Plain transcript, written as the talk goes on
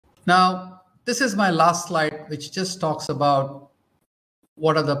Now, this is my last slide, which just talks about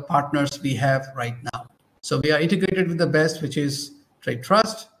what are the partners we have right now. So we are integrated with the best, which is Trade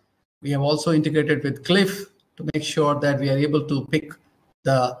Trust. We have also integrated with Cliff to make sure that we are able to pick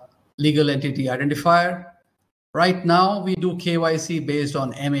the legal entity identifier. Right now, we do KYC based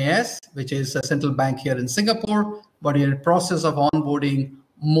on MAS, which is a central bank here in Singapore, but we are in the process of onboarding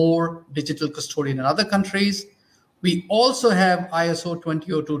more digital custodian in other countries. We also have ISO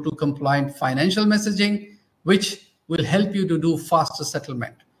 20022 compliant financial messaging, which will help you to do faster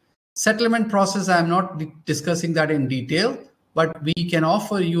settlement. Settlement process, I'm not discussing that in detail, but we can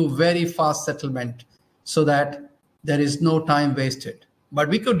offer you very fast settlement so that there is no time wasted. But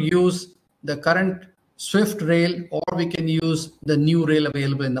we could use the current Swift rail, or we can use the new rail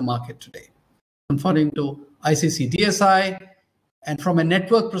available in the market today, conforming to ICC DSI. And from a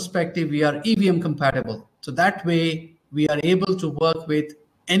network perspective, we are EVM compatible. So that way we are able to work with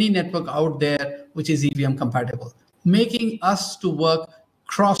any network out there which is EVM compatible, making us to work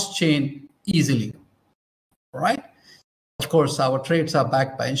cross-chain easily. All right. Of course, our trades are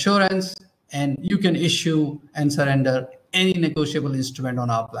backed by insurance, and you can issue and surrender any negotiable instrument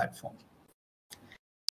on our platform.